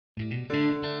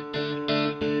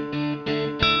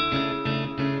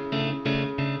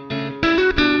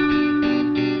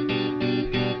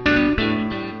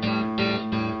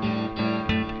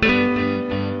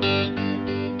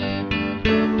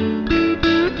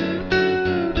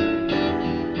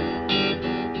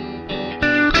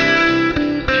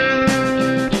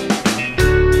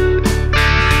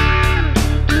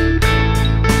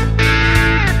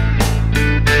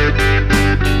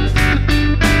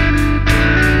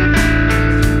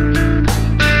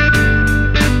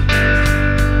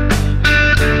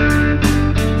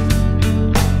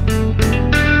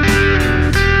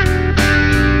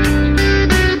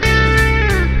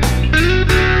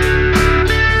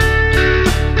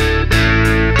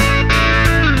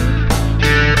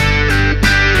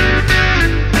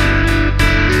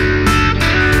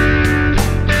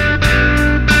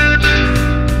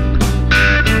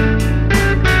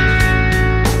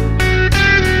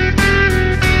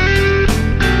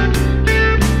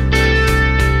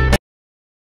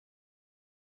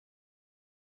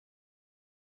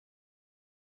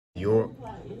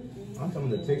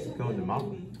Texas come to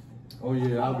mountain. Oh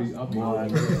yeah, I'll be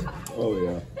Oh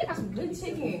yeah. They got some good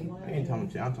chicken. I ain't talking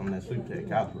chicken, I'm talking that sweet potato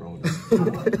casserole. Boy.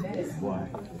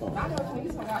 I know what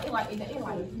you talking about. It like you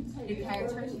had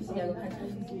turkey, so you gotta go cut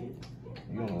turkey.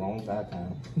 You on the wrong side of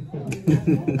town.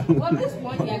 Well, this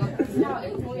one you gotta go. No,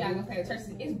 it's one you gotta go cut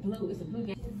turkey. It's blue. It's a blue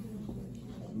game.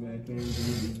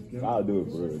 I'll do it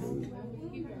for real, dude.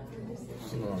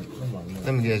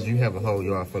 Let me guess, you have a whole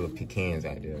yard full of pecans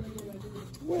out there.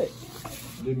 What?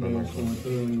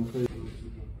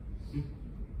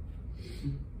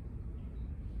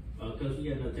 Cuz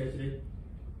you got no test today?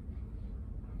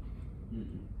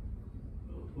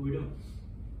 What we doing?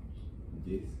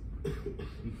 Yes.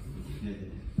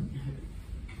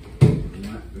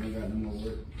 We ain't got no more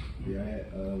work. We had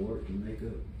work and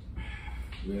makeup.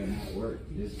 We had not work.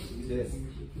 Just test.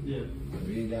 Yeah. If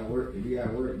we ain't got work, if we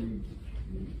got work,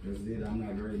 that's it. I'm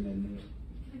not grading that nigga.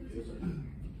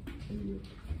 Anyway.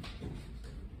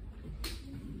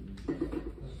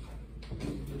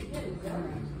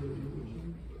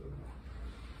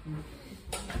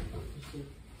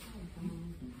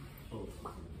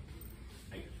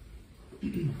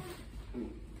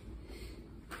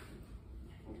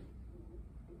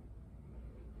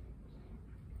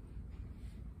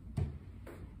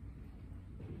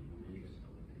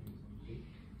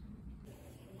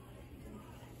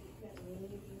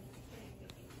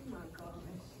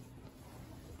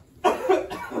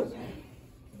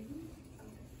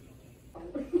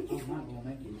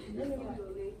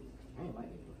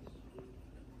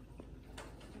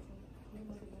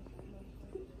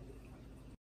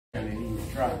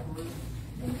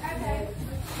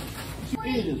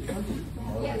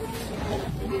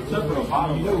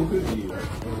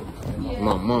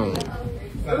 My mom.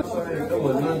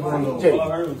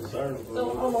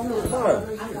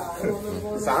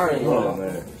 Sorry,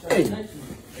 man. Hey,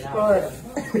 I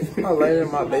lay in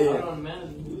my bed.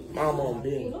 Mom on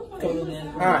bed.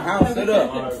 Our house set up.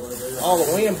 All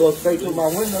the wind blows straight through my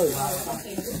window.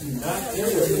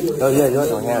 Oh yeah, yours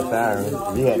don't have sirens.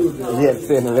 You had to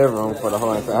sit in the living room for the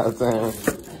whole entire time.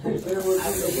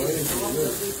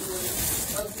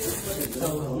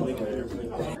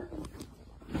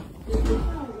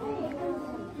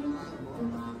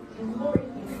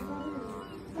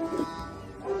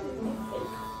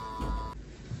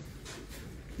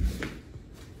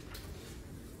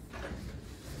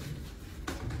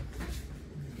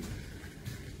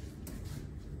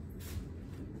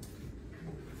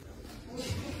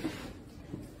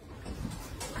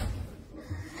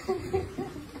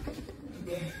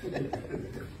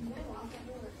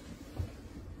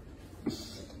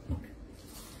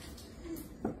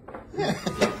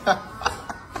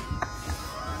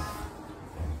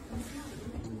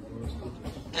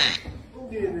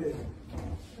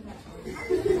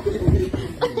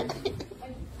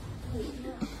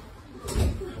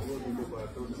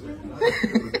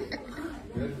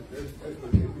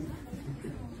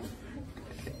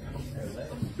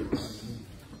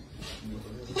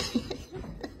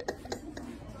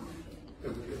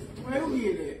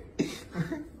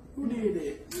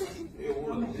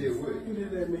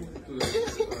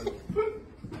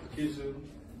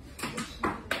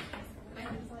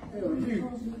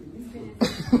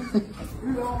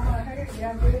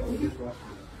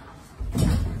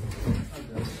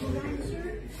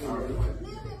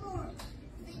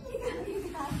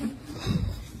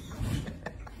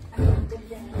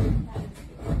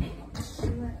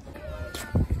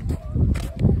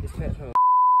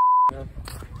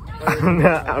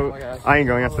 I ain't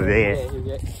gonna answer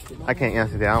that. I can't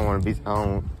answer that. I don't want to be.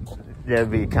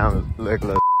 That'd be kind of look.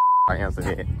 I answer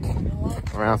that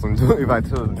around some dude. If I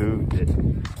told a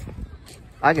dude,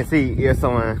 I can see if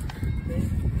someone.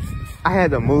 I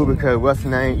had to move because what's the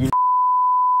name? You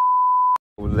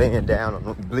was laying down on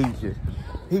the bleachers.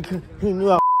 He knew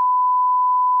I was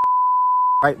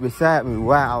right beside me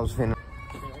while I was finna.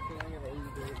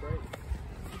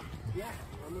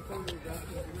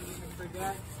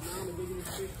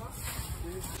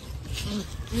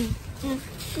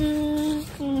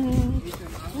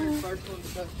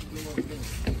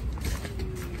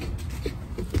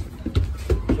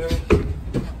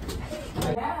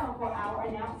 Now for our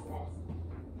announcements.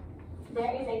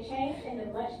 There is a change in the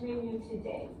lunch menu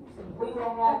today. We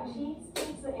will have cheese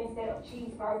pizza instead of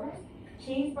cheeseburgers.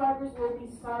 Cheeseburgers will be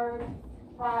served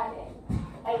Friday.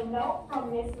 A note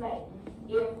from Miss May.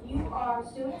 If you are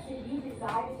students, if you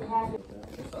desire to have it.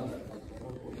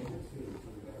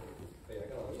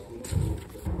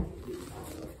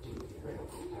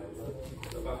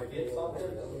 If I forget something,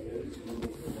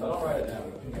 I don't write it down.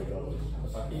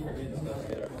 If I keep forgetting stuff,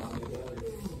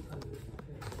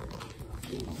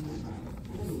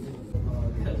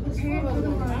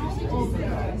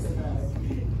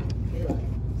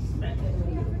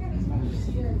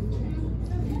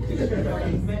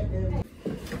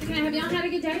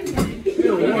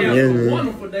 Yes, man.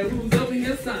 Wonderful day. We was up in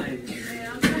here singing.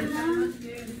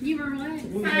 You were what?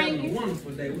 We was having a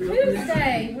wonderful day. We was up in Whose here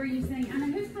day were you singing? I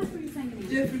know, whose class were you singing in?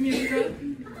 Jeffrey music up.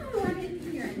 Oh, I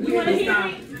didn't hear it. You want to hear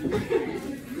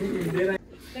it?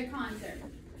 The concert.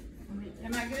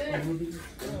 Am I good?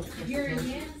 You're a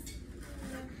yes?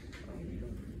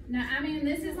 No, I mean,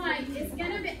 this is like, it's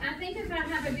gonna be, I think if I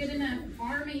have a good enough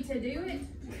army to do it,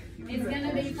 it's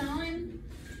gonna be fun.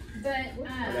 But,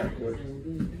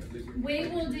 we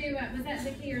will do, was that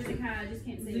the key or the kai? I just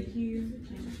can't see. The key.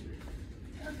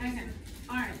 Okay,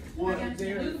 all right. What, I got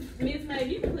you. Miss May,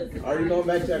 you can put some. Are you going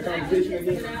back to that competition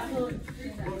again?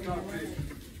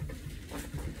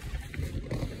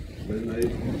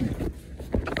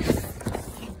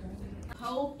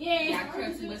 Oh, yeah. Y'all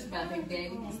care too much about Big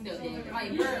Daddy. He's still there.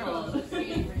 Like, girl. Y'all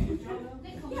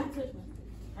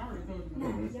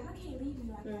can't leave me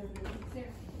like that.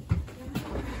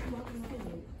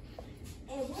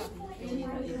 At what point in my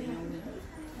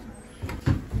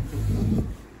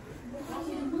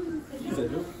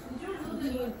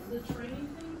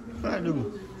I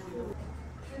do.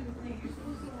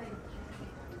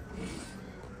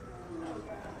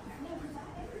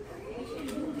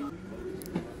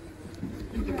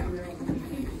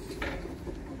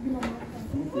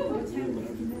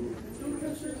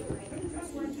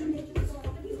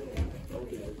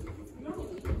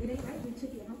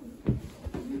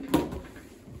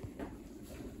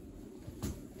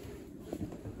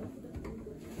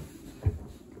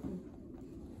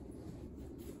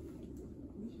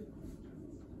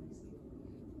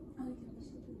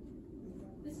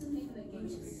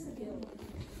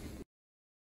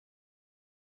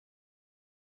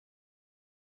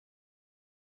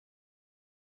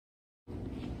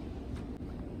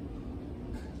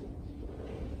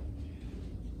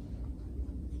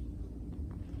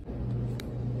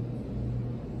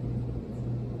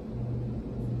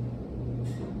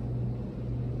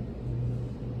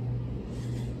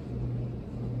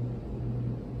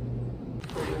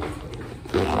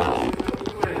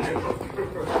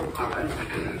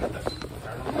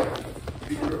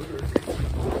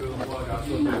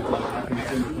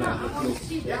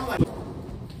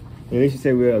 At least you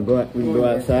say we can go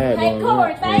outside. Hey,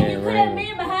 Corey, thank you for that man.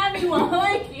 man behind me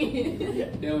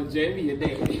 100. That was Jamie, your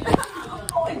daddy.